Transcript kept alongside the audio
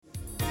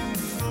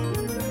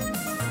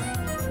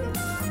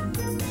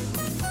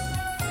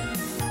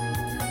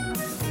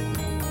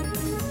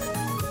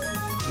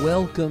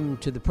Welcome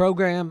to the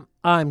program.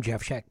 I'm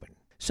Jeff Schechtman.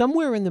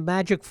 Somewhere in the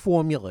magic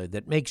formula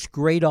that makes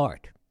great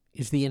art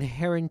is the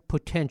inherent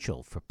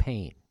potential for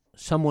pain.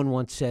 Someone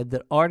once said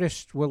that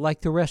artists were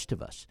like the rest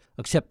of us,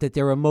 except that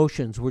their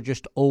emotions were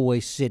just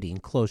always sitting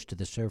close to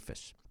the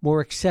surface, more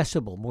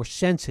accessible, more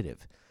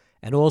sensitive,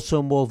 and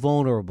also more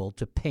vulnerable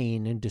to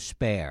pain and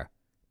despair,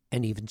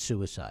 and even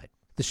suicide.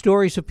 The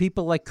stories of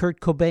people like Kurt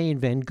Cobain,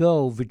 Van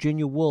Gogh,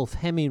 Virginia Woolf,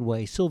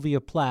 Hemingway,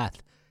 Sylvia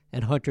Plath,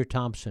 and Hunter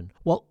Thompson,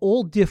 while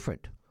all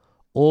different,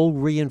 all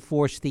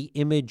reinforce the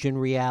image and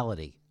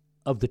reality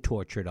of the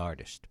tortured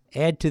artist.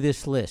 Add to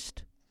this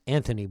list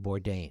Anthony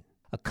Bourdain.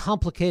 A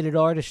complicated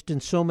artist in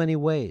so many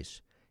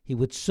ways, he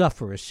would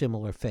suffer a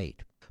similar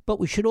fate. But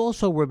we should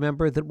also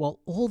remember that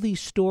while all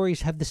these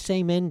stories have the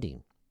same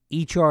ending,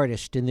 each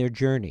artist in their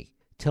journey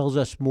tells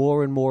us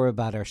more and more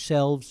about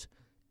ourselves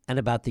and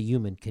about the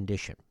human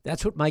condition.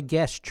 That's what my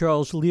guest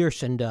Charles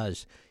Leerhsen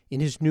does in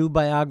his new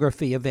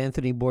biography of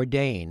Anthony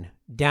Bourdain,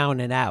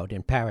 Down and Out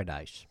in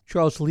Paradise.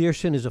 Charles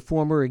Leerhsen is a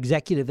former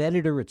executive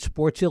editor at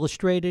Sports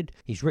Illustrated.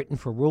 He's written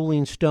for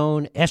Rolling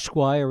Stone,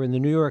 Esquire, and the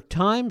New York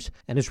Times,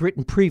 and has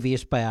written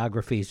previous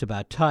biographies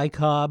about Ty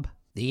Cobb,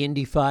 the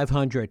Indy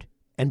 500,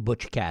 and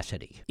Butch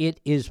Cassidy. It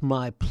is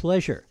my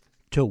pleasure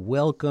to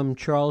welcome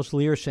Charles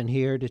Leerhsen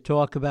here to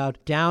talk about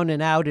Down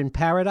and Out in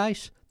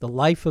Paradise, the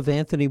life of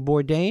Anthony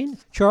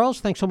Bourdain. Charles,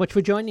 thanks so much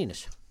for joining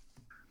us.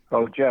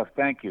 Oh, Jeff,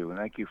 thank you. And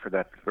thank you for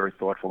that very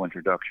thoughtful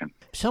introduction.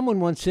 Someone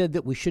once said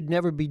that we should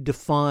never be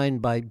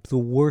defined by the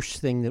worst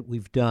thing that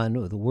we've done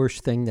or the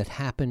worst thing that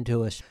happened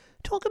to us.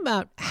 Talk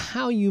about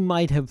how you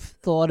might have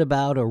thought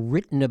about or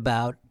written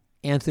about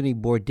Anthony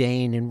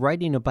Bourdain in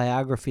writing a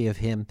biography of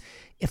him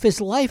if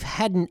his life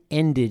hadn't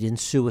ended in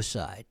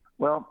suicide.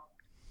 Well,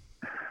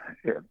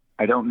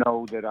 I don't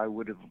know that I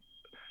would have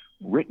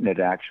written it,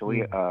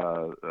 actually,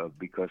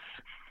 because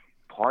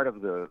part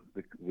of the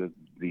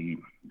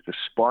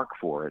spark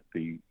for it,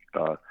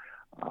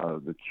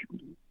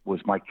 was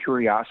my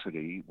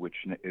curiosity, which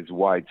is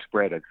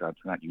widespread. It's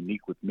not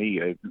unique with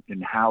me,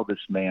 in how this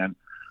man,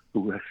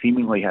 who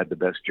seemingly had the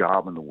best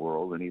job in the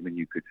world, and even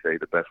you could say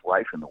the best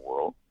life in the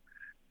world,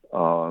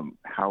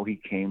 how he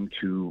came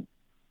to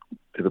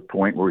the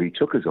point where he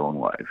took his own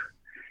life.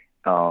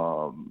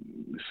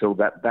 So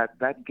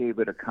that gave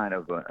it a kind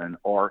of an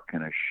arc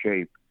and a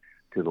shape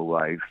to the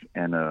life,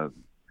 and a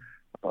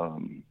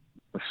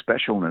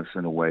specialness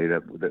in a way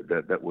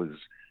that was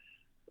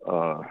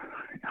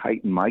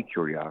heightened my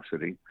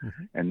curiosity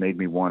and made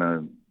me want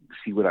to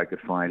see what I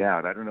could find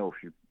out. I don't know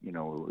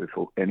if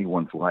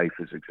anyone's life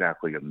is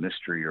exactly a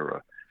mystery or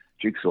a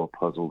jigsaw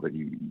puzzle that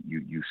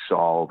you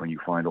solve and you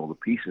find all the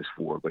pieces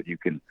for, but you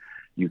can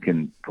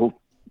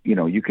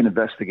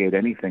investigate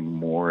anything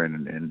more.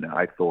 And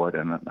I thought,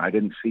 and I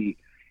didn't see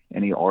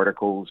any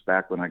articles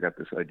back when I got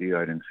this idea.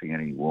 I didn't see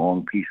any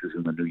long pieces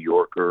in the New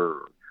Yorker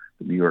or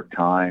the New York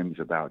Times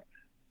about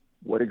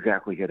what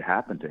exactly had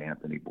happened to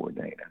Anthony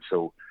Bourdain. And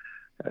so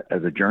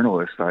as a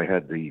journalist, I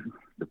had the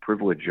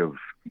privilege of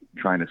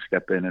trying to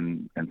step in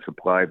and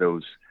supply that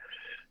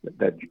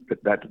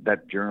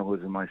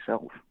journalism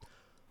myself.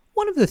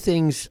 One of the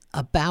things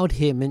about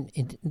him,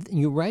 and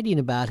you're writing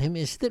about him,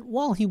 is that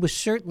while he was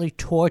certainly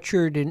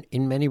tortured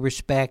in many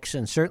respects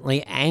and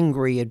certainly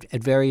angry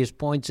at various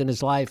points in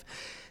his life,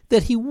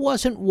 that he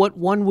wasn't what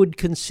one would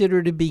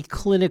consider to be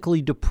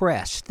clinically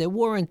depressed. There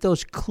weren't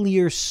those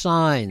clear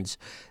signs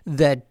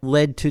that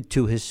led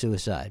to his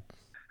suicide.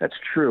 That's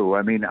true.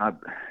 I mean,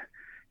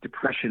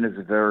 depression is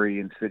a very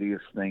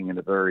insidious thing and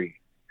a very,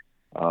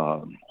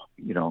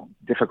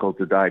 difficult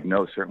to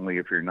diagnose, certainly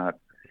if you're not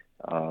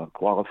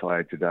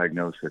qualified to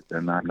diagnose it.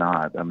 And I'm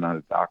not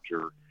a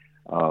doctor.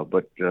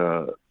 But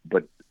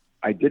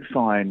I did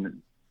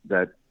find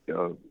that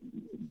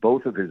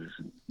both of his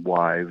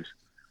wives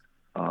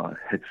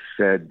had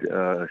said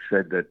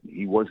that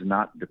he was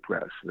not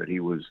depressed, that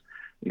he was,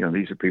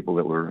 these are people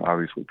that were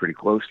obviously pretty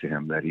close to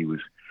him, that he was,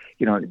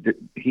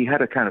 he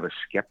had a kind of a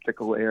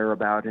skeptical air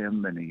about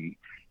him, and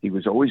he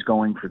was always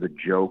going for the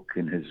joke,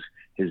 and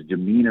his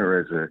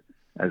demeanor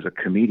as a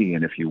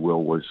comedian, if you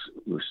will, was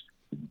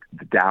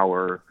the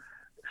dour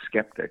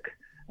skeptic,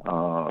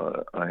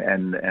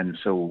 and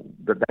so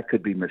that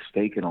could be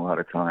mistaken a lot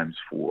of times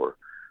for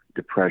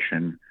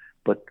depression.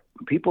 But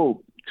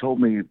people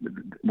told me,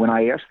 when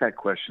I asked that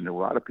question to a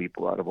lot of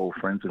people, a lot of old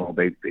friends and all,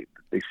 they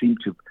seemed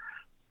to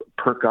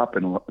perk up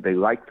and they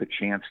liked the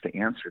chance to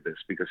answer this,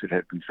 because it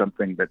had been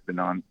something that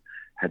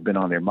had been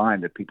on their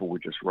mind, that people were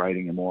just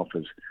writing him off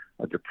as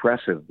a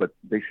depressive. But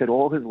they said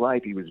all his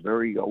life he was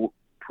very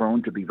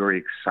prone to be very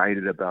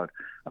excited about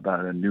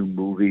a new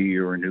movie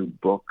or a new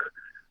book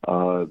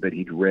that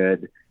he'd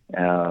read,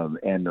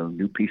 and a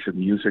new piece of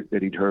music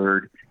that he'd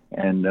heard,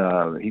 and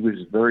he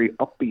was very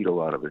upbeat a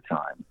lot of the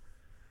time.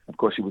 Of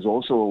course, he was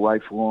also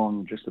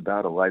just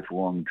about a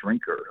lifelong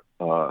drinker.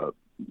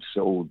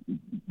 So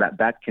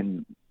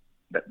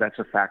that's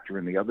a factor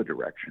in the other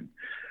direction.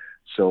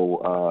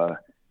 So,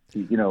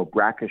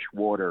 brackish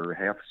water,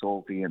 half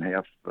salty and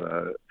half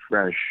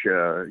fresh,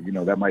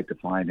 that might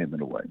define him in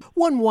a way.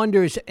 One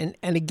wonders, and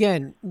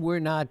again, we're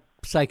not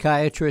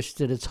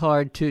psychiatrist and it's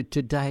hard to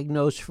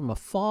diagnose from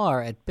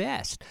afar at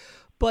best.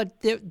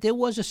 But there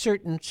was a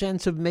certain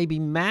sense of maybe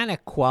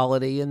manic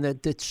quality, and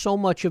that so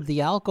much of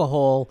the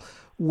alcohol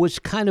was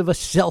kind of a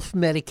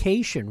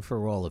self-medication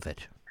for all of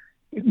it.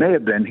 It may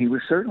have been. He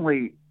was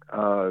certainly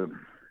the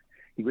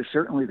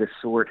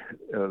sort,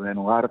 and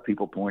a lot of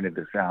people pointed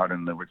this out,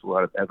 and there was a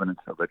lot of evidence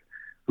of it,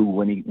 who,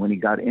 when he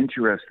got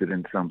interested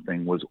in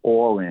something, was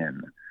all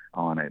in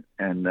on it.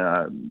 And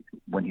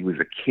when he was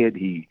a kid,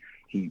 he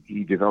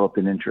developed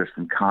an interest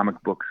in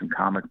comic books and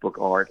comic book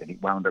art, and he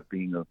wound up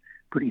being a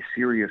pretty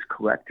serious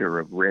collector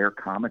of rare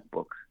comic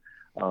books.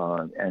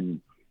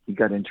 And he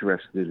got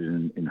interested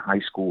in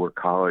high school or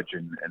college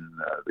and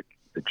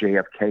the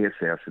JFK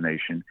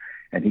assassination,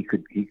 and he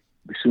could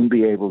soon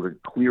be able to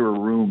clear a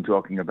room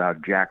talking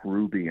about Jack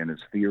Ruby and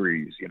his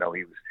theories. You know,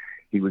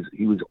 he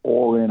was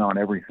all in on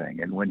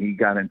everything. And when he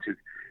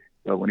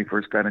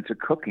first got into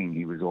cooking,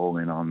 he was all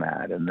in on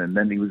that. And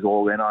then he was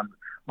all in on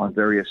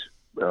various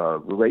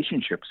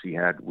relationships he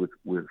had with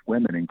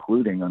women,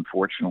 including,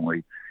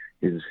 unfortunately,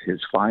 his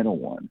final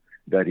one,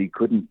 that he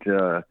couldn't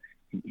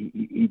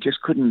he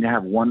just couldn't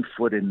have one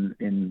foot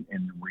in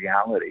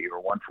reality or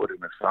one foot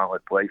in a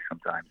solid place.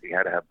 Sometimes he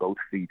had to have both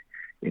feet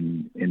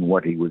in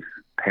what he was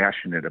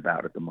passionate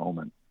about at the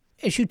moment.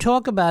 As you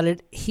talk about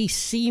it, he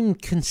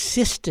seemed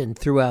consistent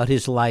throughout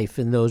his life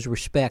in those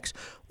respects.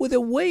 Were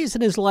there ways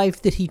in his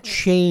life that he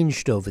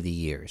changed over the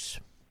years?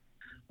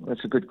 Well,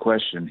 that's a good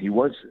question.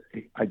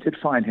 I did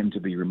find him to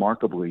be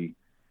remarkably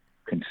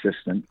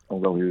consistent,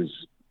 although he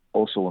was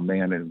also a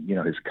man, and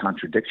his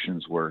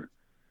contradictions were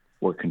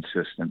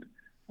consistent.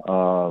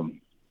 I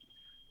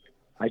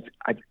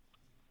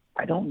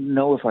don't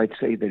know if I'd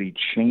say that he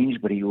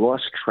changed, but he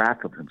lost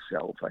track of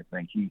himself. I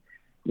think he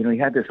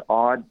had this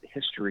odd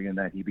history in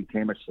that he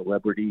became a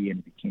celebrity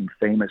and became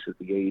famous at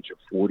the age of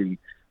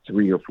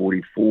 43 or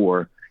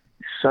 44.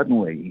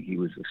 Suddenly, he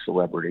was a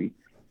celebrity,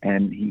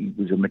 and he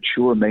was a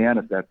mature man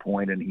at that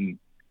point, and he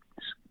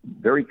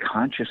very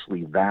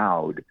consciously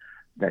vowed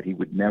that he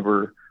would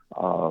never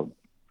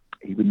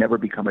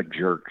become a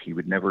jerk. He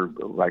would never,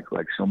 like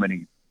so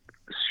many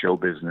show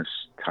business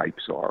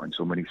types are and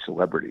so many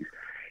celebrities,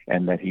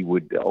 and that he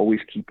would always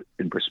keep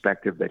in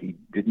perspective that he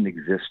didn't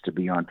exist to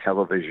be on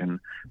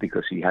television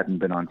because he hadn't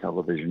been on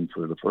television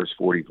for the first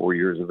 44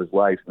 years of his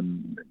life,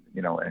 and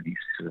he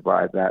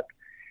survived that.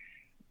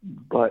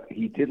 But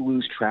he did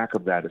lose track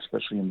of that,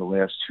 especially in the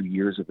last 2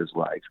 years of his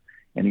life,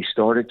 and he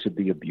started to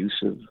be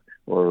abusive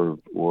or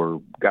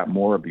got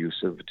more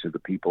abusive to the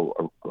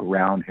people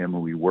around him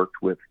who he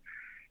worked with,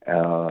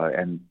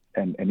 and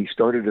he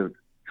started to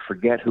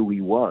forget who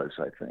he was,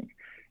 I think,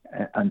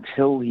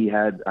 until he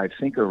had, I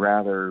think, a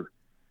rather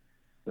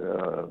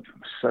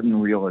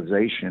sudden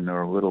realization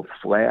or a little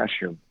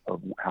flash of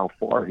how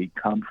far he'd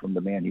come from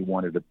the man he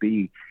wanted to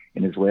be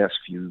in his last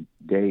few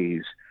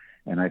days.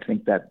 And I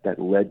think that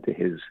led to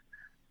his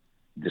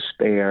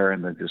despair,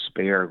 and the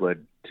despair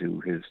led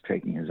to his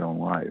taking his own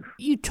life.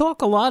 You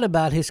talk a lot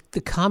about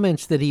the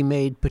comments that he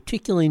made,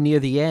 particularly near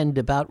the end,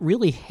 about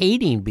really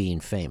hating being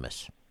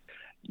famous.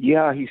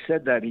 Yeah, he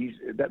said that.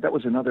 That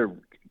was another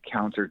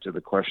counter to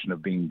the question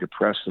of being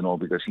depressed and all,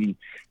 because he,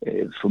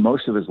 for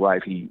most of his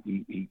life, he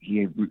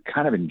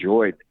kind of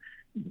enjoyed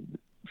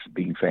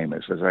being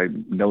famous. As I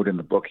note in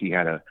the book, he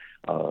had a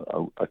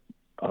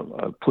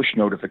push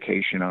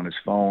notification on his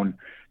phone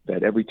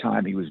that every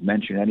time he was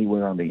mentioned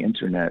anywhere on the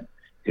internet,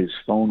 his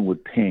phone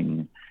would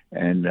ping,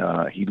 and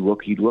he'd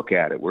look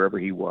at it wherever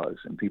he was.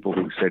 And people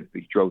who said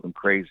he drove them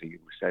crazy, he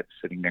was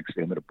sitting next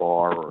to him at a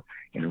bar or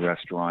in a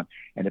restaurant,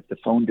 and if the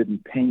phone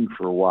didn't ping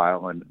for a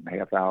while, and a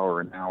half hour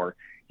or an hour,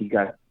 he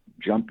got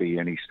jumpy,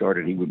 and he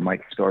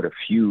might start a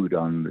feud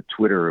on the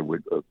Twitter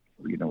with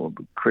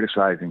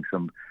criticizing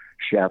some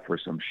chef or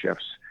some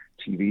chef's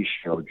TV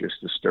show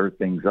just to stir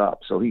things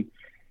up. So he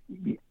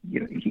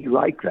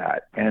liked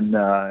that,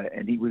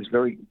 and he was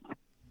very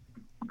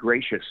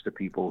gracious to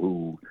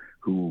people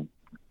who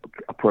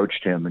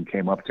approached him and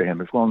came up to him,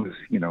 as long as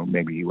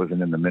maybe he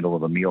wasn't in the middle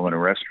of a meal in a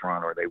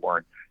restaurant or they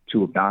weren't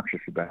too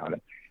obnoxious about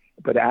it.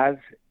 But as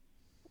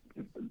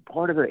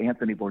part of the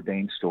Anthony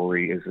Bourdain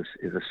story is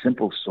a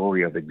simple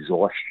story of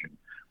exhaustion,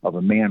 of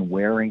a man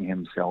wearing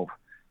himself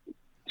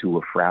to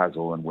a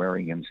frazzle and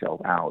wearing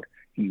himself out.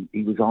 He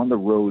was on the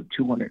road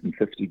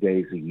 250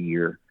 days a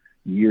year,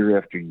 year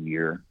after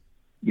year.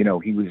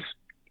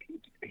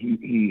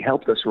 He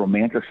helped us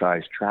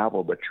romanticize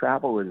travel, but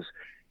travel is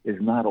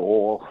not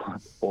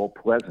all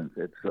pleasant.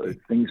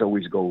 Things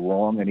always go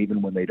wrong, and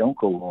even when they don't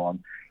go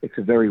wrong, it's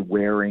a very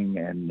wearing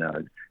and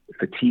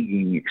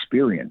fatiguing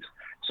experience.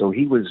 So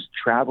he was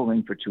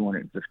traveling for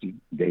 250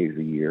 days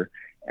a year,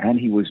 and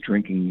he was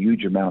drinking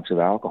huge amounts of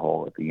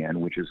alcohol at the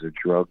end, which is a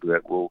drug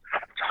that will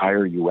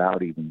tire you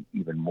out even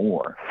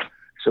more.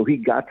 So he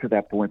got to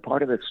that point.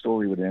 Part of that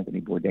story with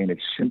Anthony Bourdain is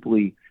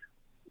simply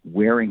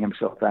wearing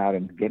himself out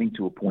and getting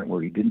to a point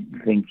where he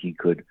didn't think he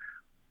could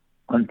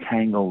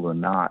untangle the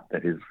knot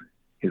that his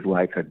his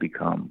life had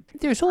become.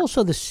 There's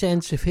also the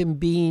sense of him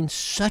being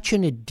such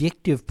an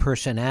addictive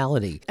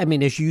personality. I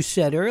mean, as you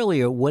said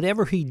earlier,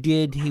 whatever he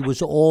did, he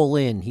was all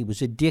in. He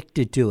was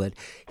addicted to it.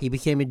 He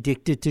became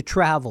addicted to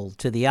travel,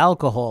 to the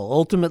alcohol,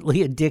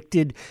 ultimately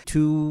addicted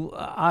to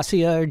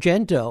Asia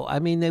Argento. I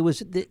mean, there was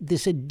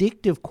this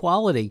addictive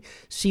quality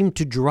seemed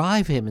to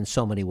drive him in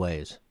so many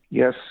ways.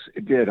 Yes,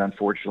 it did.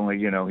 Unfortunately,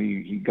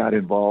 he got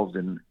involved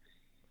in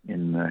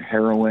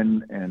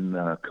heroin and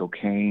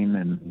cocaine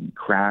and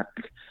crack.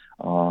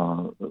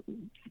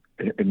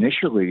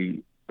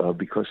 Initially,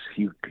 because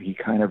he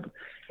kind of,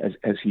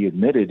 as he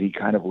admitted, he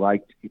kind of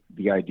liked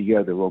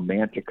the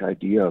romantic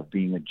idea of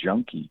being a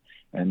junkie,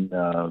 and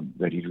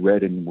that he'd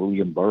read in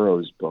William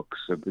Burroughs' books,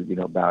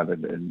 about it,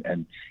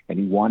 and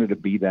he wanted to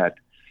be that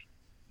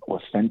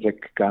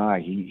authentic guy.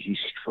 He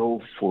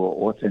strove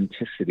for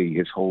authenticity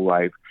his whole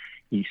life.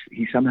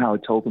 He somehow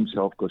told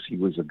himself, because he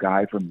was a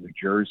guy from New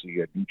Jersey,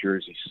 a New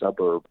Jersey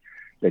suburb,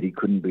 that he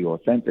couldn't be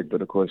authentic.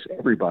 But of course,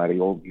 everybody,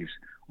 all these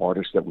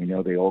artists that we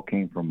know, they all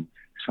came from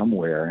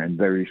somewhere, and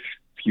very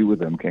few of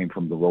them came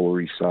from the Lower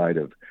East Side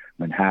of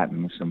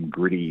Manhattan, some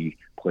gritty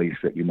place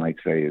that you might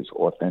say is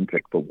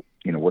authentic. But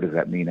what does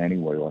that mean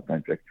anyway,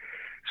 authentic?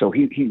 So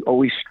he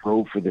always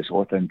strove for this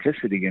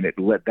authenticity, and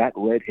that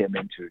led him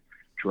into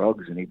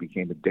drugs, and he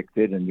became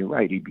addicted. And you're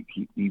right,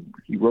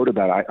 he wrote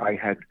about.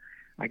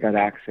 I got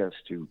access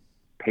to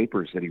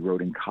papers that he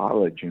wrote in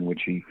college, in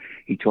which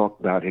he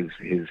talked about his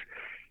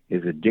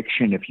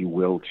addiction, if you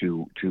will,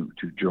 to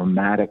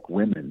dramatic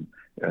women.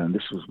 And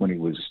this was when he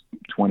was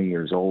 20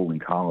 years old in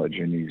college,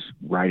 and he's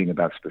writing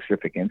about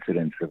specific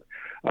incidents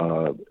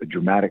of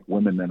dramatic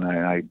women. And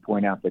I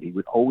point out that he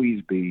would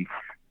always be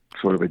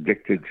sort of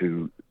addicted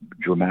to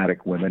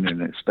dramatic women,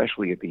 and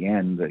especially at the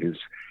end, that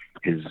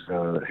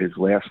his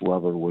last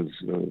lover was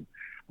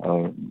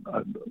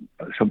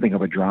something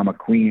of a drama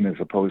queen, as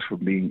opposed to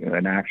being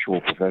an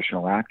actual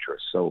professional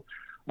actress. So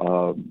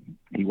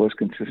he was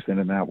consistent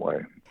in that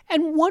way.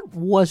 And what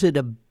was it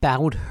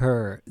about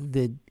her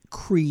that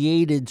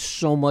created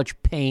so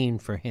much pain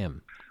for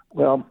him?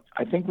 Well,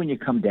 I think when you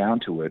come down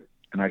to it,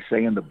 and I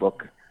say in the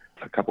book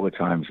a couple of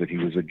times that he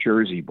was a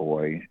Jersey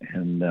boy,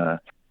 and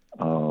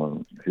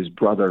his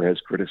brother has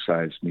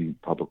criticized me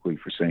publicly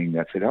for saying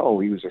that, said,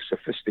 he was a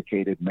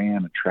sophisticated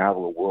man, a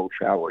world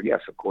traveler.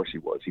 Yes, of course he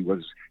was. He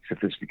was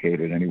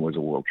sophisticated, and he was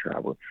a world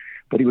traveler.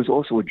 But he was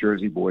also a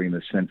Jersey boy in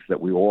the sense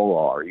that we all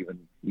are,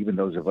 even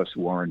those of us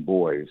who aren't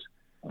boys.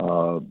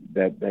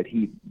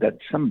 That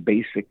some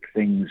basic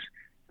things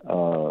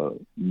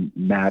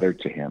mattered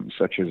to him,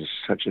 such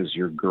as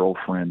your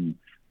girlfriend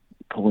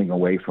pulling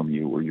away from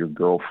you, or your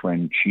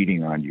girlfriend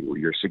cheating on you, or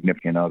your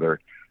significant other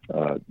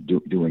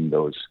doing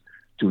those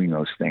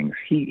things.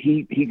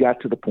 He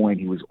got to the point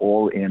he was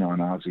all in on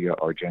Asia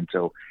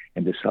Argento,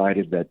 and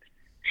decided that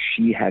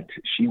she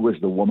was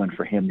the woman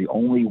for him, the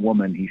only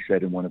woman, he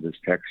said in one of his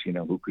texts,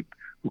 who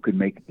could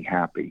make me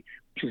happy,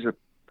 which is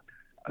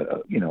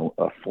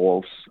a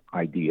false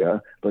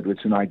idea, but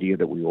it's an idea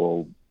that we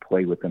all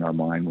play with in our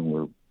mind when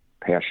we're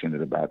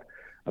passionate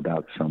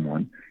about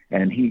someone.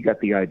 And he got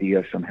the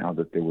idea somehow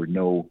that there were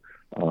no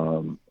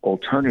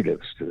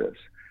alternatives to this.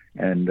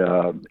 And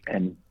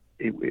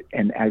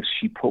as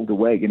she pulled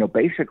away,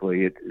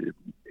 basically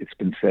it's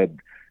been said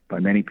by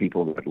many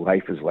people that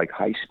life is like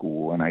high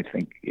school, and I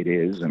think it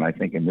is. And I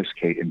think in this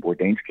case, in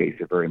Bourdain's case,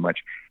 it very much.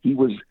 He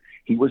was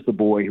the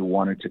boy who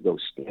wanted to go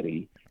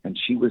steady, and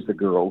she was the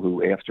girl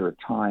who, after a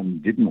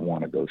time, didn't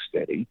want to go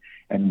steady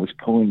and was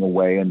pulling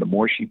away. And the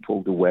more she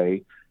pulled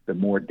away, the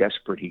more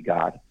desperate he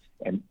got.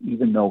 And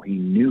even though he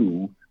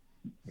knew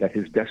that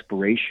his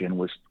desperation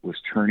was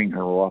turning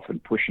her off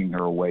and pushing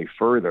her away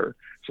further,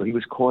 so he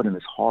was caught in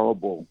this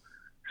horrible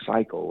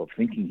cycle of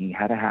thinking he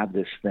had to have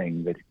this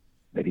thing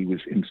that he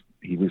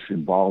was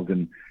involved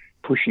in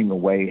pushing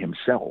away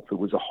himself. It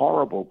was a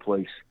horrible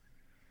place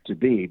to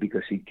be,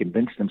 because he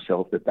convinced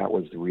himself that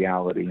was the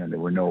reality and there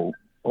were no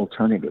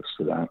alternatives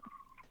to that.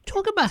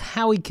 Talk about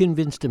how he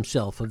convinced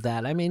himself of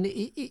that. I mean,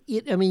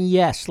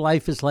 yes,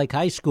 life is like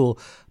high school,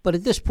 but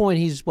at this point,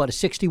 he's a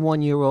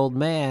 61-year-old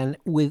man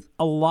with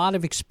a lot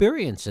of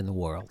experience in the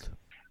world.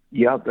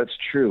 Yeah, that's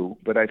true.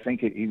 But I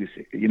think he was,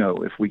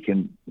 if we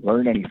can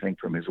learn anything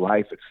from his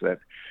life, it's that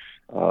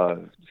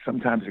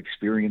sometimes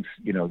experience,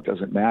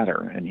 doesn't matter.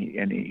 And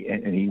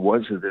he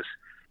was this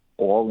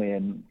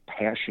all-in,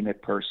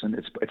 passionate person.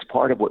 It's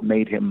part of what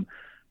made him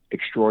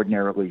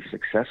extraordinarily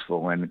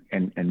successful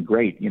and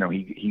great.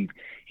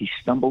 He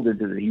stumbled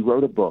into he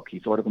wrote a book. He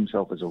thought of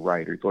himself as a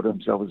writer. He thought of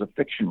himself as a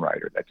fiction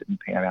writer. That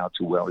didn't pan out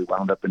too well. He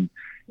wound up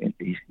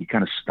he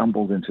kind of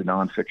stumbled into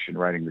nonfiction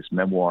writing, this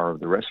memoir of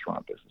the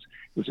restaurant business.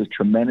 It was a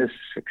tremendous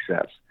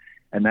success,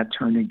 and that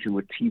turned into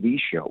a TV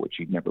show, which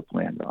he'd never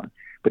planned on.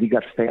 But he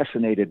got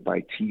fascinated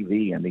by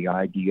TV and the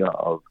idea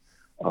of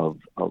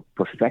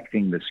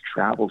perfecting this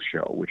travel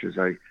show, which is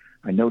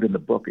I note in the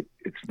book,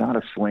 it's not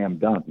a slam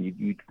dunk.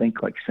 You'd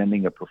think like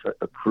sending a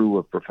crew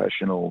of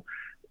professional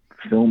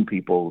film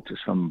people to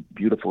some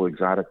beautiful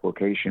exotic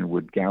location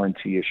would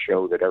guarantee a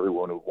show that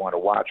everyone would want to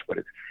watch, but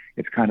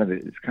it's kind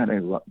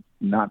of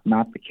not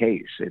the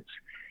case.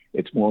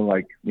 It's more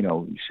like,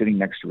 you're sitting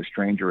next to a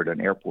stranger at an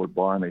airport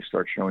bar and they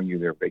start showing you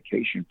their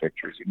vacation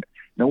pictures.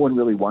 No one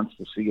really wants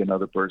to see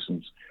another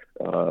person's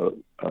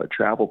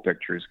travel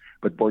pictures,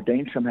 but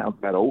Bourdain somehow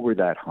got over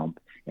that hump,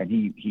 and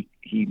he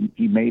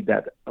made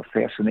that a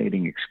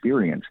fascinating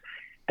experience.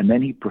 And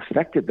then he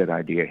perfected that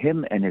idea.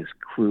 Him and his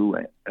crew,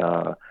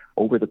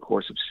 over the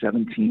course of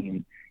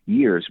 17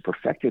 years,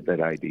 perfected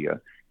that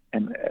idea.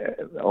 And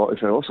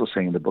as I also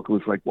say in the book, it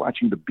was like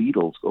watching the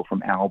Beatles go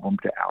from album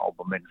to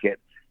album and get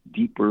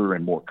deeper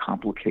and more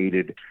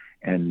complicated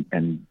and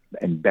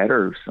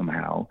better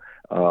somehow.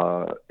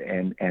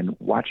 And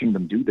watching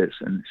them do this.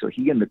 And so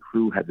he and the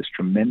crew had this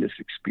tremendous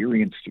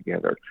experience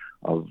together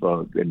of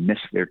they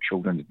missed their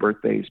children's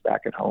birthdays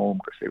back at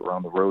home because they were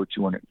on the road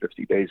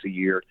 250 days a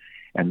year,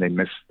 and they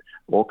missed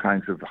all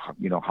kinds of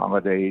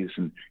holidays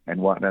and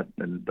whatnot.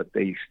 But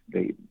they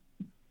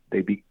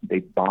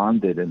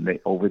bonded, and they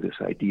over this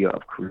idea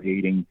of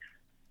creating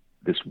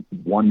this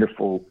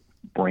wonderful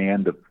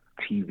brand of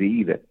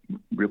TV that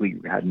really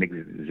hadn't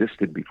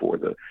existed before,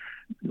 the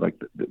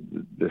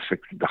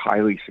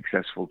highly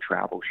successful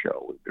travel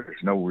show.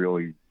 There's no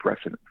really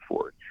precedent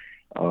for it.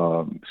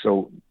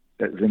 So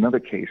there's another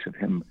case of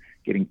him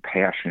getting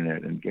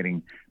passionate and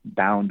getting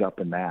bound up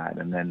in that,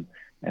 and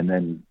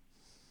then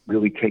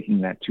really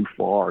taking that too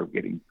far,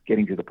 getting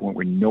to the point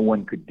where no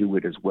one could do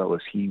it as well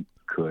as he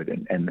could,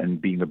 and then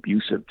being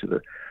abusive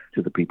to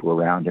the people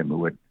around him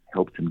who had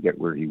helped him get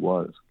where he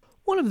was.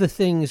 One of the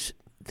things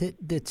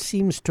that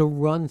seems to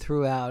run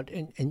throughout,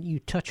 and you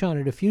touch on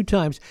it a few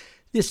times,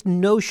 this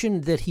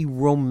notion that he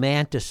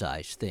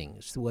romanticized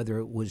things, whether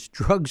it was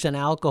drugs and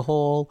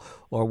alcohol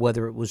or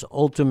whether it was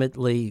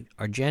ultimately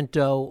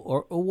Argento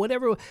or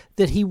whatever,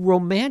 that he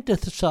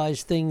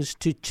romanticized things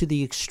to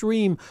the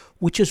extreme,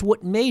 which is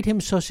what made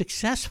him so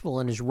successful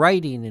in his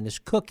writing and his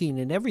cooking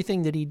and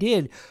everything that he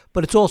did,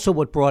 but it's also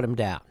what brought him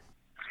down.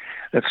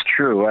 That's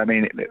true. I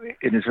mean,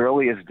 in his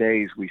earliest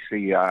days, we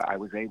see I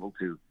was able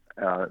to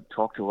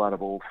talk to a lot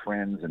of old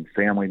friends and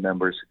family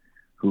members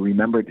who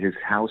remembered his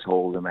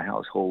household and the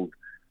household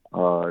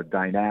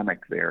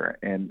dynamic there.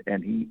 And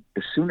he,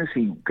 as soon as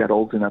he got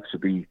old enough to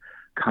be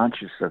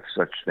conscious of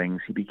such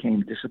things, he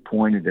became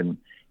disappointed in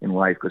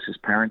life because his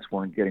parents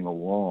weren't getting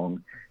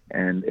along.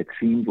 And it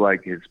seemed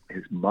like his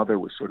mother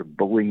was sort of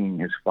bullying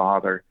his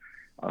father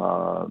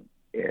for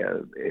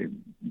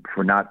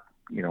not,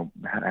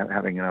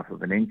 having enough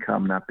of an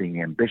income, not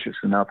being ambitious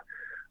enough.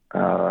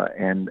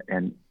 And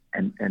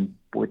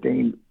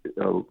Bourdain,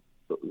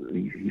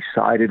 he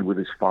sided with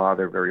his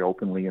father very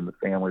openly in the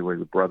family, where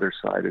the brother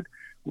sided,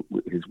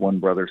 his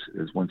one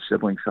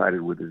sibling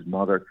sided with his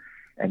mother.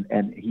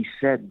 And he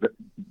said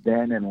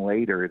then and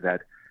later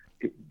that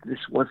this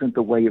wasn't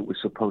the way it was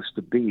supposed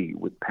to be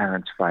with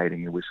parents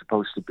fighting. It was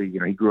supposed to be,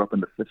 he grew up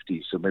in the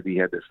 50s, so maybe he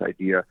had this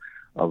idea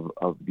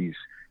of these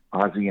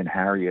Ozzie and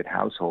Harriet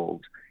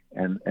households.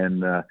 And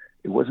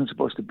it wasn't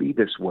supposed to be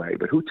this way.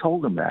 But who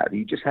told him that?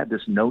 He just had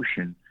this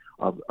notion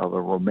of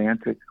a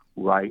romantic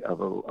life,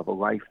 of a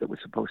life that was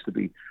supposed to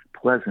be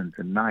pleasant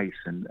and nice,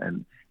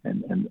 and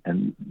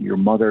your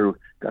mother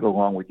got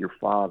along with your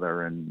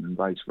father, and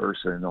vice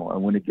versa.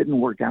 And when it didn't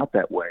work out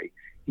that way,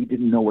 he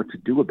didn't know what to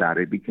do about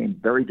it. He became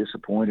very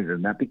disappointed,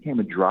 and that became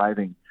a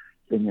driving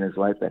thing in his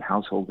life, that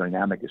household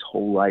dynamic, his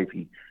whole life.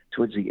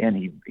 Towards the end,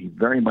 he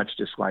very much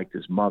disliked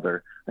his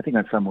mother. I think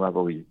on some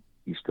level he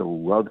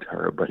still loved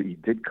her, but he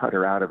did cut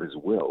her out of his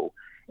will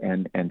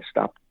and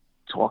stopped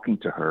talking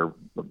to her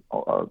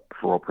for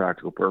all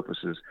practical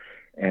purposes,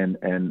 and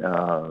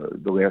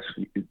the last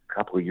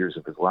couple of years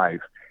of his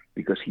life,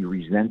 because he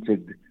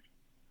resented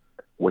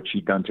what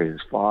she'd done to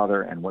his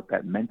father, and what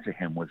that meant to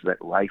him was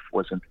that life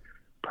wasn't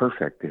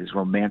perfect. His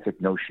romantic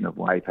notion of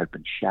life had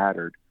been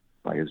shattered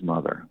by his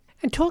mother.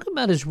 And talk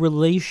about his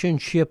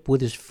relationship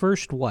with his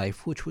first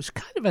wife, which was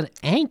kind of an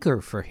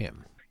anchor for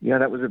him. Yeah,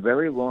 that was a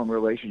very long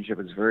relationship.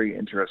 It's very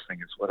interesting.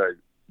 It's what I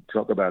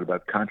talk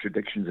about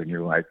contradictions in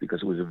your life,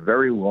 because it was a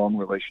very long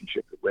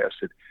relationship that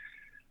lasted.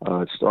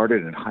 It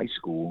started in high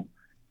school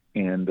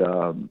and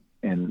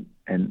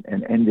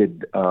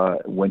ended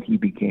when he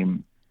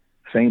became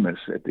famous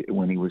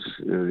when he was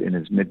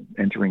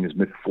entering his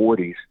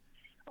mid-40s.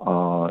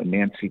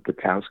 Nancy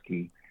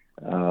Potowski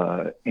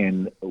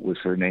and was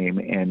her name,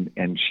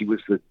 and she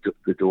was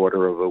the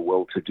daughter of a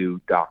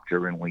well-to-do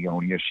doctor in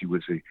Leonia. She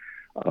was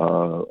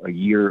a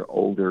year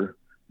older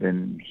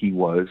than he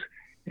was,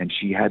 and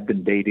she had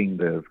been dating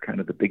the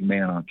big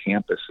man on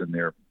campus in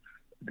their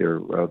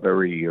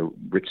very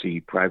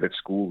ritzy private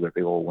school that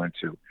they all went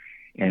to.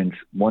 And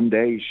one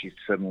day, she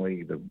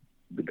suddenly the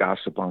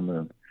gossip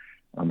on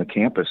the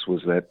campus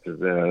was that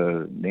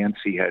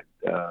Nancy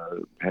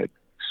had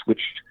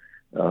switched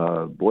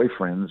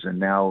boyfriends, and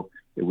now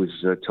it was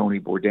Tony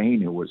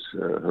Bourdain who was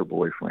her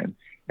boyfriend,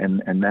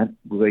 and that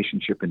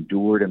relationship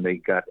endured, and they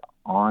got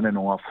on and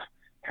off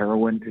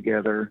heroin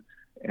together,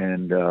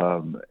 and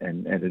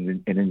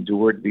it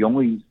endured. The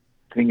only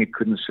thing it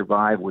couldn't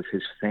survive was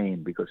his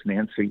fame, because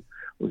Nancy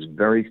was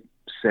very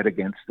set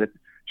against it.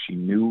 She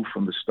knew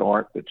from the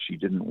start that she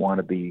didn't want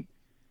to be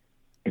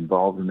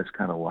involved in this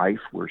kind of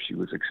life where she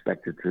was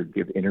expected to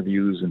give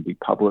interviews and be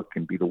public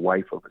and be the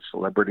wife of a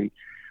celebrity.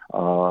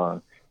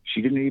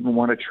 She didn't even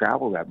want to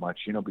travel that much.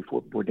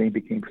 Before Bourdain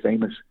became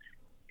famous,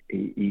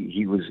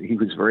 he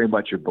was very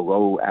much a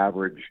below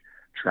average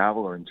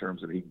traveler in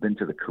terms of he'd been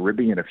to the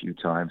Caribbean a few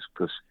times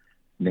because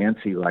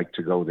Nancy liked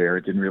to go there.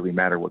 It didn't really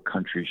matter what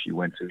country she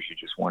went to. She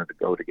just wanted to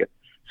go to get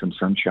some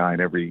sunshine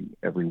every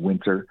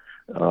winter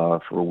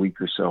for a week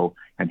or so.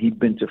 And he'd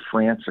been to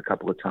France a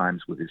couple of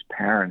times with his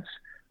parents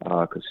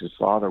because his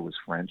father was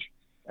French,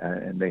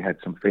 and they had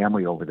some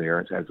family over there.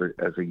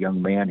 As a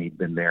young man, he'd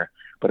been there.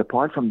 But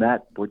apart from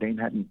that, Bourdain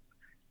hadn't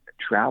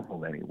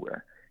traveled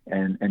anywhere.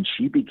 And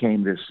she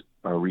became this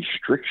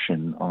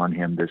restriction on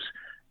him, this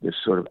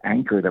sort of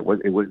anchor that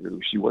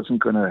she wasn't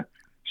going to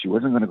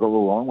go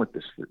along with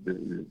this.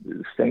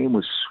 The fame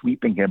was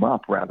sweeping him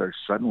up rather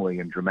suddenly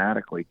and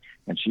dramatically,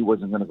 and she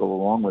wasn't going to go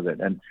along with it.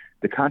 And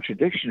the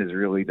contradiction is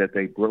really that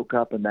they broke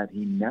up, and that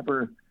he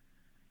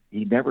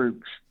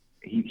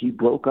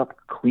broke up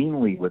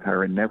cleanly with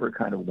her and never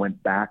kind of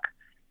went back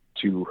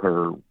to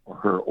her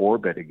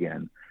orbit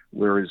again.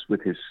 Whereas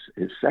with his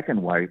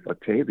second wife,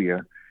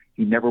 Octavia,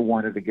 he never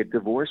wanted to get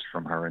divorced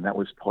from her, and that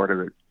was part of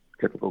the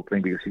typical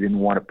thing because he didn't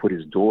want to put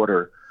his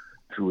daughter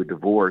through a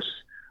divorce.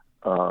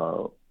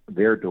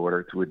 Their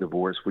daughter to a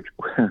divorce, which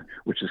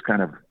is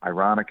kind of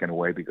ironic in a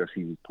way because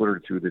he put her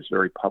through this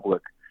very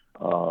public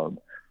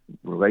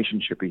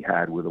relationship he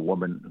had with a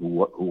woman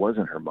who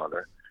wasn't her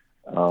mother,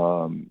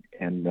 but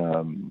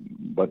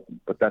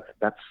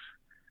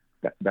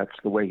that's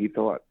the way he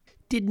thought.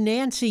 Did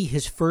Nancy,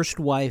 his first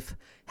wife,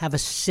 have a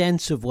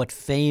sense of what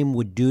fame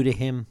would do to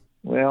him?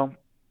 Well,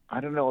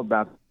 I don't know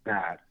about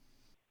that,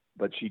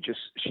 but she just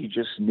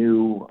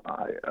knew.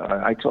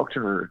 I talked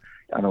to her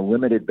on a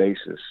limited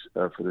basis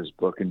for this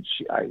book, and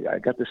I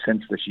got the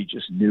sense that she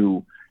just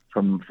knew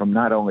from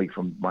not only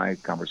from my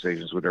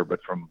conversations with her,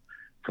 but from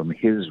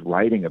his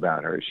writing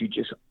about her. She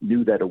just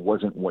knew that it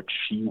wasn't what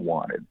she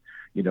wanted.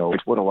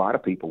 It's what a lot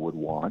of people would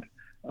want,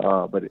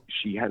 but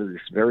she had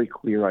this very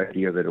clear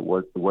idea that it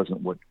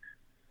wasn't what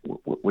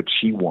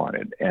she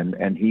wanted,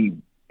 and he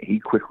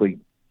quickly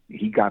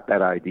got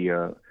that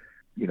idea.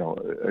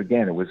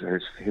 Again, it was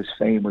his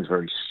fame was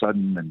very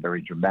sudden and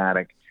very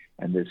dramatic,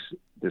 and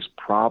this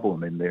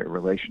problem in their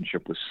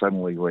relationship was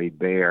suddenly laid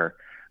bare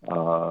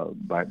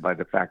by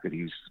the fact that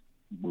he's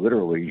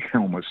literally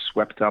almost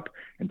swept up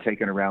and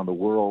taken around the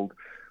world,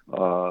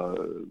 by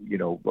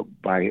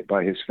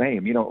his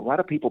fame. A lot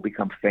of people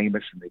become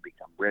famous and they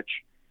become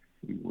rich.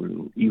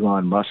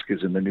 Elon Musk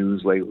is in the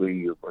news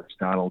lately, or it's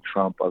Donald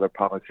Trump, other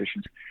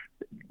politicians.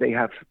 They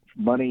have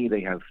money, they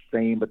have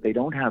fame, but they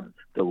don't have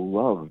the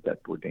love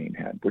that Bourdain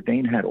had.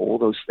 Bourdain had all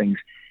those things,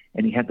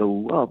 and he had the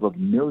love of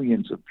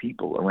millions of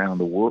people around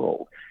the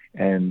world.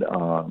 And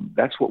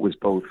that's what was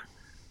both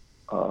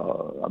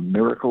a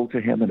miracle to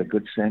him in a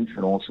good sense,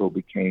 and also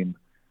became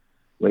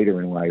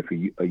later in life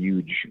a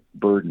huge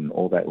burden,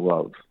 all that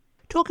love.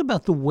 Talk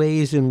about the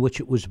ways in which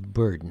it was a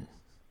burden.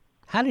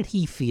 How did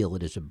he feel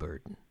it as a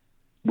burden?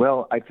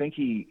 Well, I think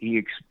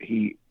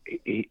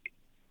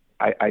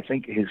I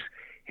think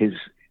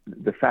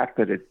the fact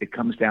that it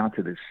comes down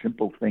to this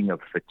simple thing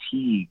of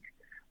fatigue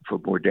for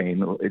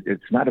Bourdain.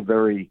 It's not a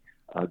very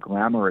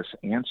glamorous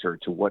answer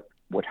to what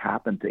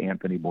happened to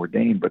Anthony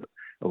Bourdain, but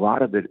a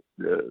lot of it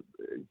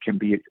can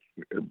be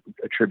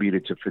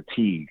attributed to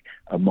fatigue,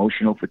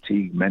 emotional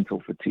fatigue, mental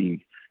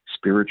fatigue,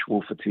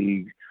 spiritual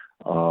fatigue,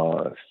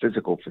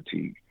 physical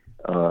fatigue.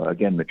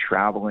 Again, the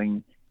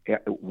traveling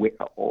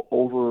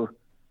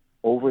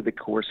over the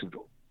course of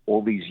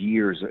all these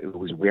years, it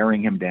was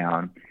wearing him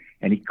down,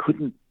 and he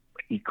couldn't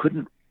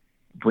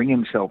bring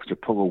himself to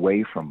pull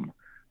away from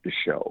the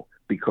show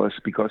because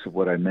of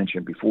what I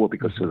mentioned before,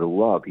 because of the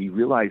love. He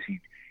realized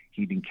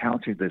he'd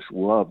encountered this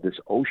love, this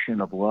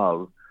ocean of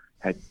love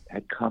had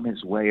come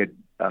his way at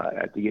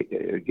the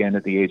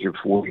age of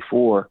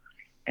 44,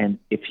 and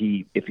if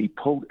he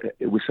pulled,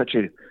 it was such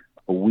a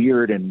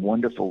weird and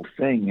wonderful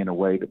thing in a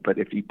way, but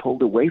if he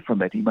pulled away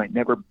from it, he might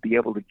never be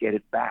able to get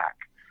it back.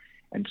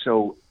 And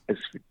so as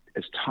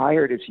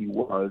tired as he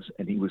was,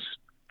 and he was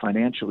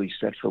financially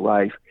set for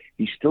life,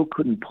 he still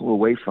couldn't pull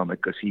away from it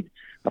because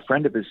a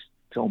friend of his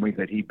told me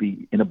that he'd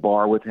be in a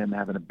bar with him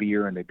having a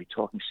beer and they'd be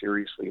talking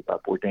seriously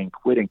about Bourdain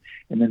quitting.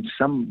 And then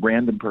some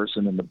random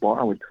person in the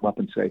bar would come up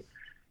and say,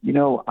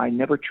 I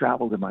never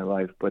traveled in my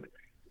life, but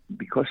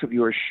because of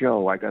your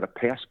show, I got a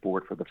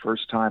passport for the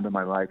first time in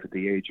my life at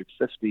the age of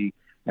 50.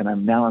 And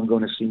I'm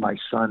going to see my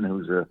son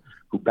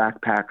who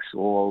backpacks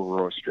all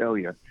over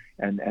Australia.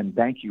 And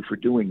thank you for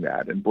doing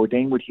that. And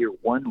Bourdain would hear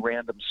one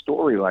random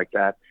story like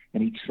that,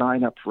 and he'd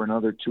sign up for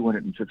another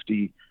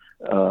 250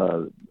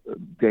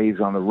 days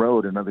on the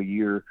road, another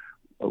year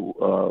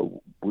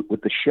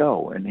with the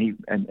show.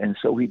 And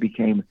so he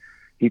became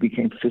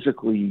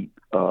physically,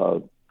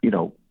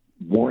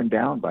 worn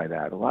down by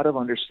that. A lot of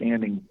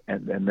understanding,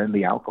 and then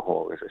the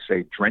alcohol, as I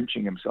say,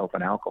 drenching himself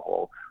in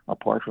alcohol.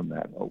 Apart from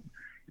that,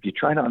 if you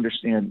try to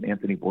understand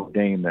Anthony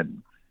Bourdain,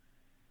 then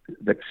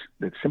that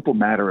simple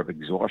matter of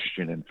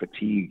exhaustion and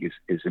fatigue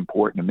is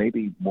important, and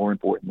maybe more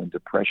important than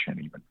depression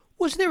even.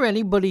 Was there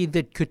anybody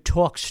that could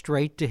talk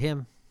straight to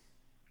him?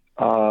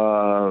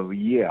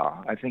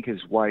 Yeah. I think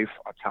his wife,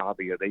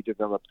 Ottavia, they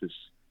developed this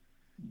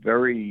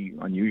very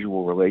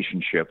unusual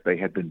relationship. They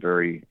had been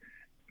very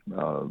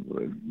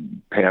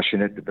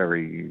passionate,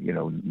 very,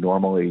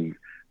 normally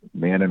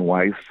man and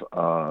wife.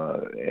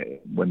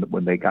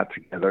 When they got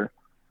together,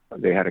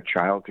 they had a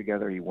child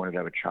together. He wanted to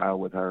have a child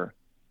with her.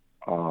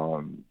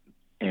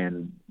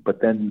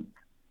 But then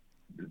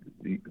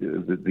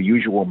the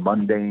usual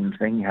mundane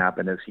thing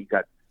happened as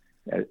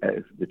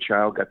the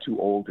child got too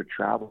old to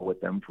travel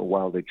with them. For a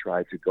while, they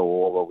tried to go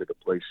all over the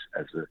place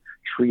as a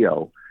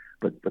trio,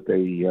 but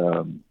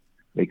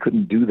they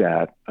couldn't do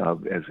that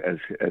as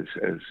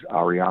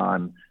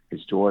Ariane,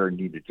 his daughter,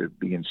 needed to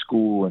be in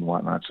school and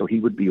whatnot. So he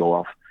would be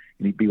off,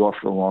 and he'd be off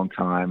for a long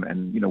time.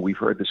 And we've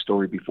heard the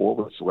story before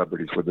with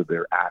celebrities, whether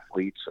they're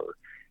athletes or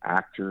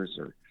actors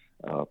or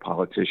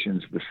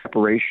politicians. The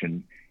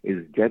separation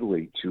is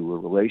deadly to a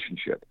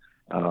relationship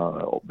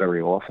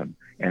very often,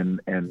 and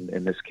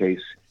in this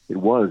case it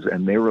was,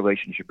 and their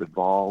relationship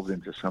evolved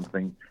into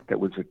something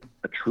that was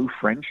a true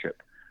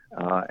friendship.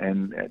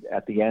 And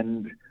at the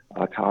end,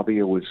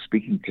 Ottavia was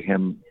speaking to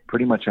him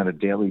pretty much on a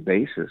daily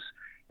basis,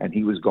 and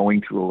he was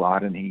going through a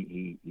lot, and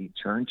he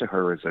turned to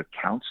her as a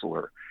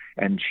counselor,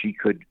 and she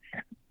could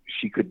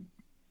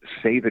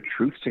say the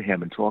truth to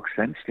him and talk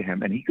sense to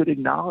him, and he could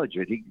acknowledge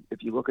it.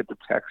 If you look at the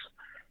text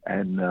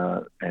and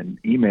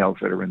emails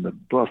that are in the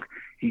book,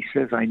 he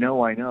says, "I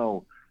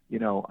know.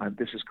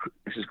 This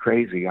is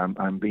crazy.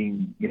 I'm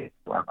being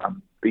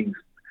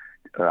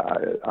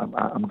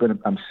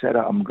set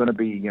up. I'm going to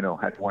be, I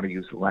don't want to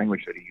use the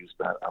language that he used,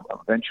 but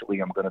eventually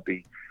I'm going to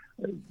be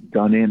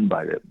done in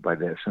by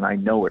this, and I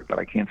know it, but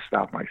I can't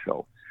stop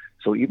myself."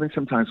 So even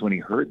sometimes when he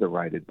heard the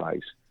right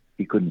advice,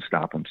 he couldn't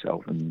stop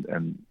himself,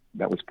 and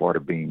that was part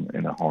of being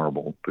in a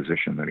horrible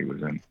position that he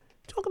was in.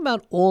 Talk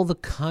about all the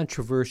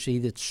controversy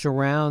that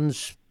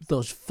surrounds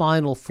those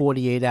final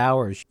 48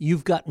 hours.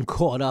 You've gotten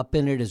caught up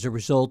in it as a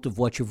result of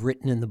what you've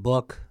written in the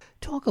book.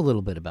 Talk a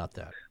little bit about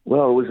that.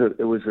 Well,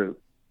 it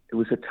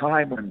was a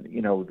time when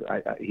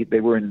they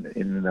were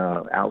in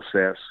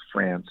Alsace,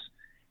 France,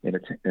 in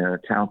a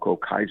town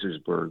called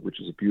Kaisersberg, which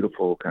is a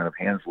beautiful kind of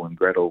Hansel and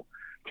Gretel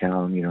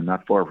town.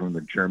 Not far from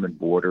the German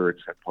border.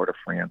 It's that part of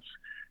France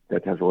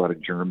that has a lot of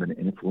German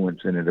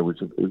influence in it. It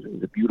was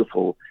a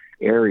beautiful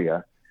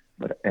area.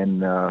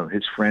 And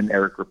his friend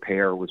Eric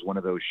Ripert was one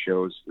of those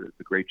shows.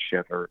 The great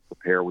chef Eric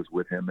Ripert was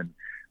with him, and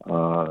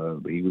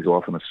he was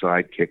often a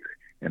sidekick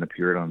and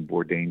appeared on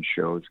Bourdain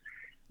shows.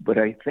 But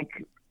I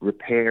think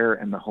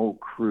Ripert and the whole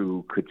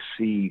crew could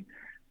see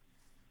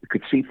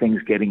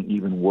things getting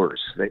even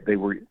worse. They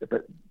were,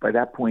 but by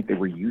that point, they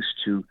were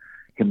used to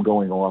him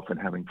going off and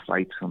having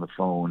fights on the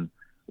phone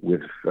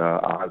with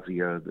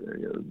Asia,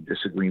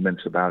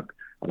 disagreements about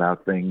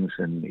things,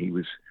 and he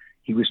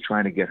was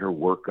trying to get her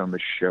work on the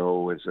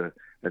show as a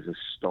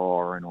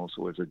star, and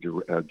also as a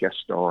guest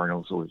star, and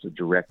also as a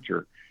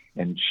director.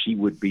 And she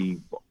would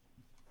be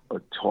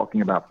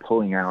talking about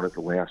pulling out at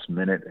the last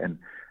minute, and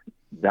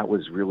that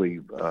was really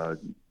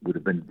would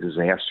have been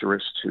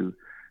disastrous to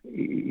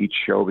each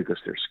show because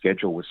their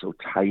schedule was so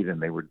tight,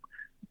 and they would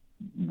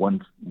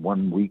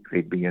one week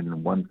they'd be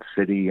in one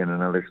city, and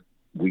another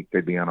week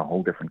they'd be on a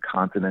whole different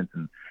continent,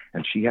 and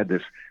she had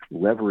this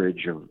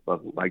leverage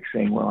of like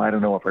saying, well, I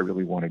don't know if I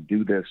really want to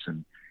do this,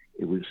 and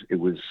it was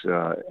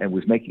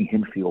making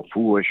him feel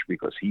foolish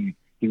because he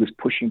was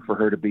pushing for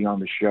her to be on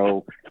the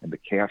show, and the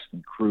cast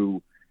and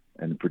crew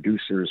and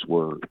producers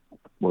were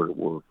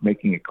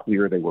making it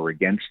clear they were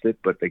against it,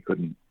 but they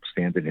couldn't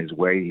stand in his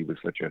way. He was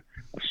such a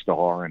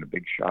star and a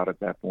big shot at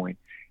that point.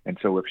 And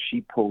so if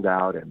she pulled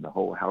out and the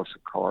whole house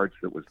of cards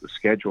that was the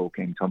schedule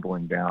came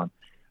tumbling down,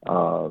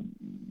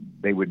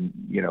 they would,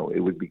 it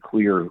would be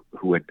clear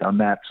who had done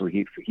that. So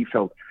he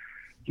felt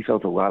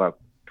a lot of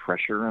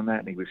pressure on that,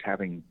 and he was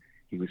having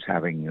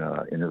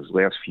in his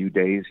last few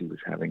days, he was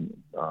having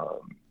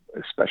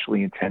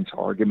especially intense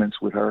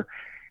arguments with her,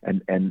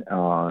 and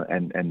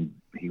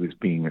he was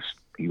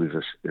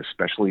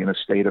especially in a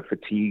state of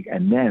fatigue.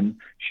 And then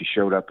she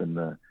showed up on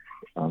the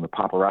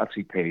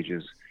paparazzi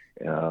pages,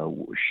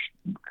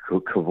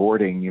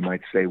 cavorting, you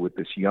might say, with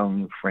this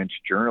young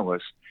French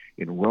journalist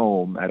in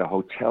Rome at a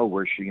hotel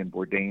where she and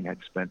Bourdain had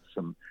spent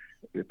some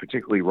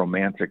particularly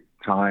romantic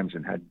times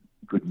and had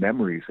good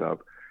memories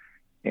of.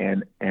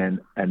 And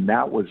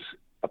that was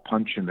a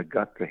punch in the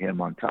gut to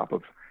him on top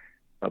of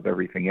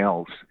everything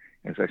else.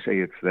 As I say,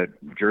 it's that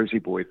Jersey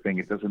boy thing.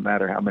 It doesn't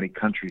matter how many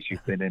countries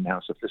you've been in,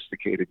 how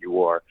sophisticated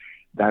you are.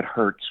 That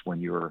hurts when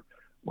you're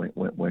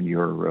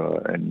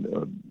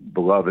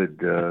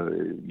beloved.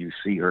 You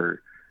see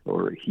her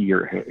or he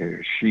or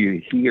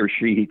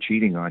she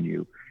cheating on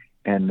you,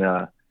 and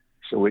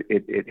so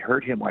it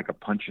hurt him like a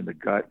punch in the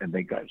gut. And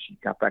she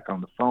got back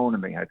on the phone,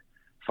 and they had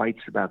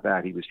fights about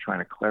that. He was trying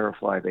to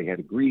clarify. They had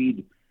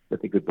agreed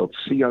that they could both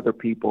see other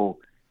people,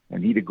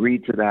 and he'd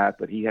agreed to that,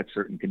 but he had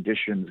certain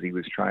conditions. He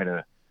was trying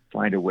to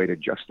find a way to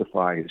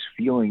justify his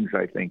feelings.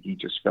 I think he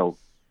just felt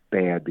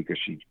bad because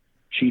she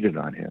cheated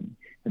on him.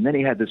 And then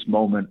he had this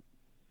moment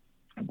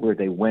where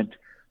they went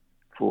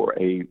for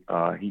he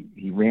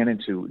ran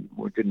into,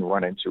 or didn't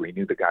run into, he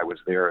knew the guy was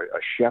there, a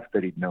chef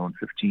that he'd known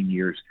 15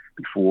 years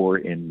before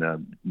in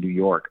New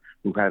York,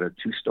 who had a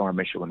 2-star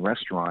Michelin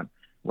restaurant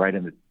right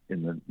in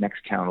the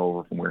next town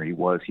over from where he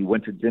was. He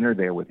went to dinner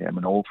there with him,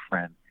 an old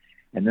friend.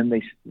 And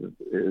then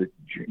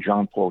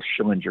Jean-Paul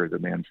Schillinger, the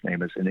man's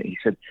name is, and he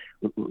said,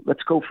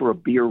 let's go for a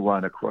beer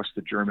run across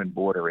the German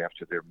border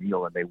after their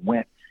meal. And they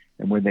went.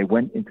 And when they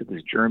went into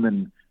this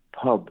German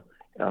pub,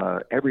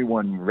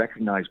 everyone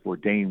recognized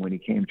Bourdain when he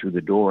came through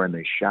the door, and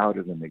they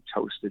shouted and they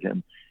toasted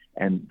him.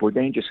 And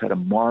Bourdain just had a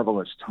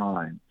marvelous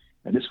time.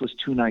 And this was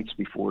 2 nights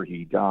before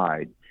he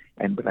died.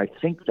 But I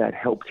think that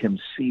helped him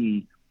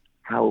see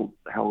how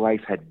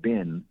life had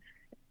been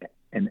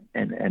and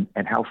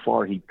how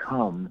far he'd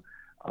come,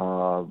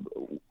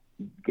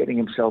 getting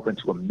himself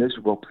into a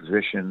miserable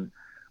position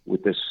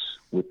with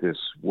this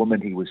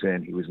woman he was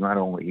in. He was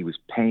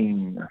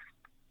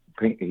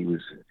he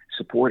was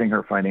supporting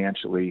her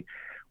financially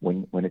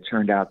when it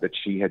turned out that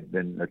she had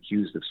been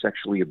accused of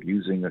sexually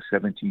abusing a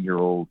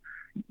 17-year-old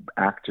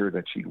actor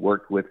that she'd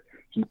worked with.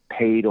 He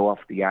paid off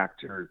the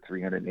actor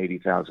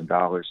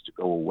 $380,000 to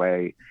go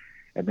away.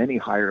 And then he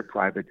hired a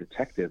private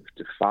detective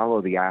to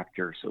follow the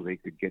actor so they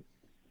could get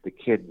the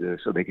kid,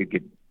 so they could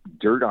get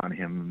dirt on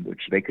him,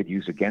 which they could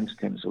use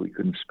against him so he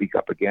couldn't speak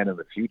up again in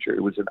the future.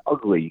 It was an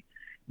ugly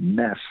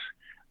mess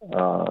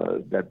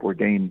that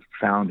Bourdain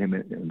found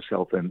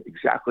himself in,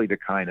 exactly the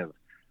kind of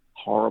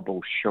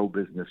horrible show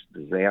business,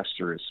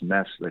 disastrous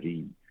mess that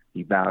he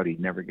vowed he'd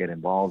never get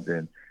involved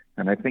in.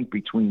 And I think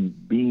between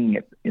being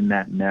in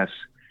that mess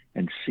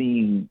and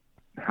seeing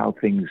how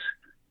things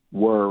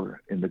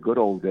were in the good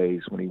old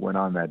days when he went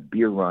on that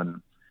beer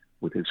run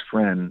with his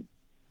friend,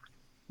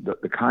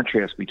 the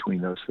contrast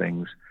between those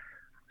things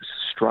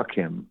struck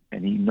him,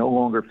 and he no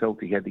longer felt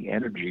he had the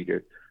energy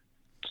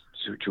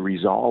to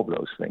resolve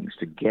those things,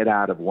 to get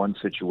out of one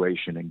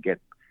situation and get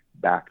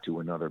back to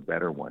another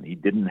better one. He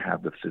didn't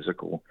have the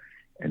physical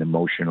and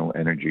emotional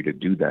energy to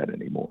do that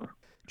anymore.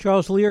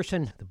 Charles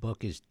Learson, the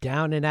book is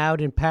Down and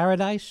Out in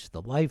Paradise,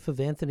 The Life of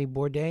Anthony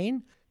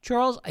Bourdain.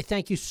 Charles, I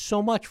thank you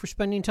so much for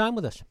spending time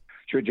with us.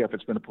 Sure, Jeff.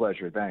 It's been a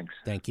pleasure. Thanks.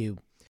 Thank you.